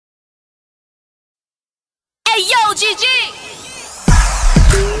Yo, GG.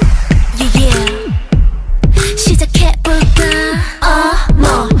 Yeah. 시작해볼까?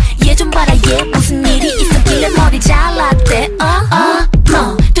 뭐 얘 좀 봐라 얘 무슨 일이 있었길래 머리 잘랐대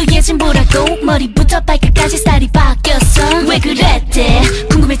또 얘 좀 보라고 머리부터 발끝까지 스타일이 바뀌었어. 왜 그랬대?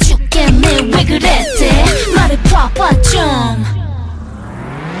 궁금해 죽겠네. 왜 그랬대? 말해봐봐 좀.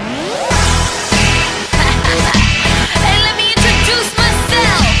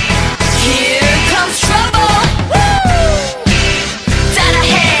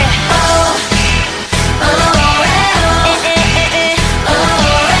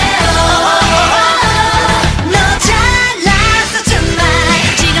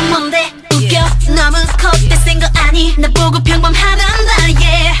 나 보고 평범하단다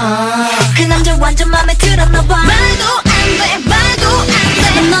yeah. 그 남자 완전 맘에 들었나봐. 말도 안돼 말도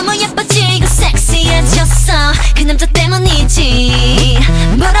안돼. 넌 너무 예뻐지고 섹시해졌어. 그 남자 때문이지.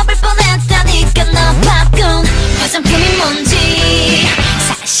 물어볼 뻔했다니까 너 바꾼 화장품이 뭔지.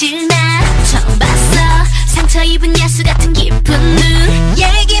 사실 나 처음 봤어. 상처 입은 야수 같은 기쁜 눈.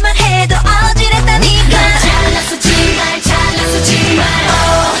 얘기만 해도 어지럽다니까. 잘났어 정말 잘났어 정말.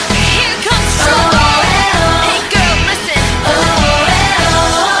 Here comes trouble.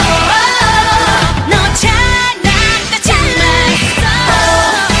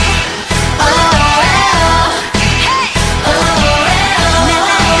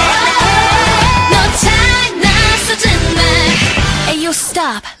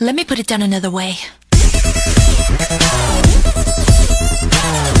 Stop. Let me put it down another way.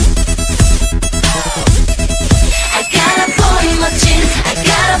 I got a boy 멋진, I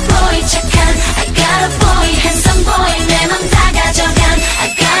got a boy 착한, I got a boy handsome boy 내 맘 다 가져간. I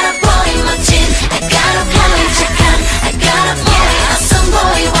got a boy 멋진, I got a boy 착한, I got a boy awesome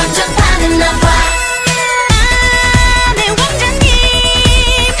boy 완전 반했나봐. 내 왕자님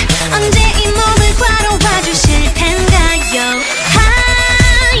언제 이 몸을 바로 주실 텐가요?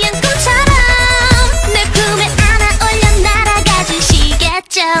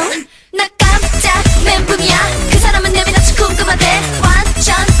 나 깜짝 멘붕이야. 그 사람은 내 빛나치 궁금한데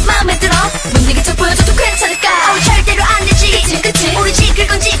완전 마음에 들어. 문제가 척 보여줘도 괜찮을까? 절대로 안 되지. 그치 우리 지킬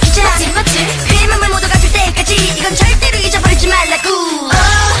건 지키자. 맞지 그 맘을 모두 가질 때까지 이건 절대로 잊어버리지 말라고.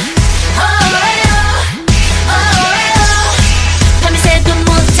 밤새도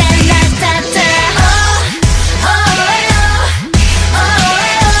모자라다다.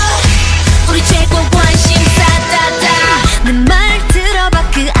 우리 최고 관심사다다. 내 말 들어봐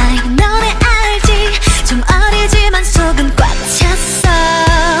그 아이 너네 알지. 좀 어리지만 속은 꽉 찼어.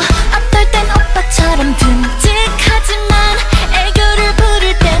 어떨 땐 오빠처럼 듬직하지만 애교를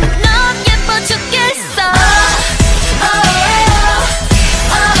부릴 땐 넌 예뻐 죽겠어.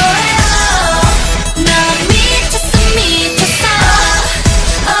 너 미쳤어 미쳤어.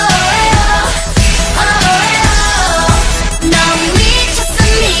 너 미쳤어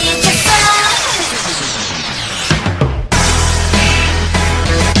미쳤어.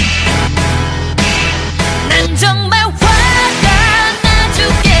 난 정말 화가 나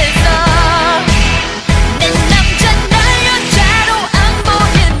죽겠어. 내 남자 날 여자로 안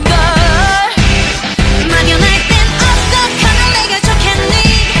보인걸. 만연할 땐 어떡하면 내가 좋겠니.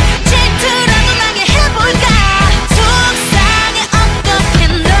 질투라도 나게 해볼까. 속상해 어떡해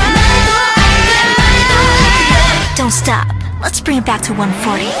너. Don't stop. Let's bring it back to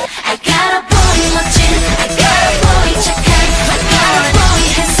 140. I got a boy 멋진, I got a boy 착한.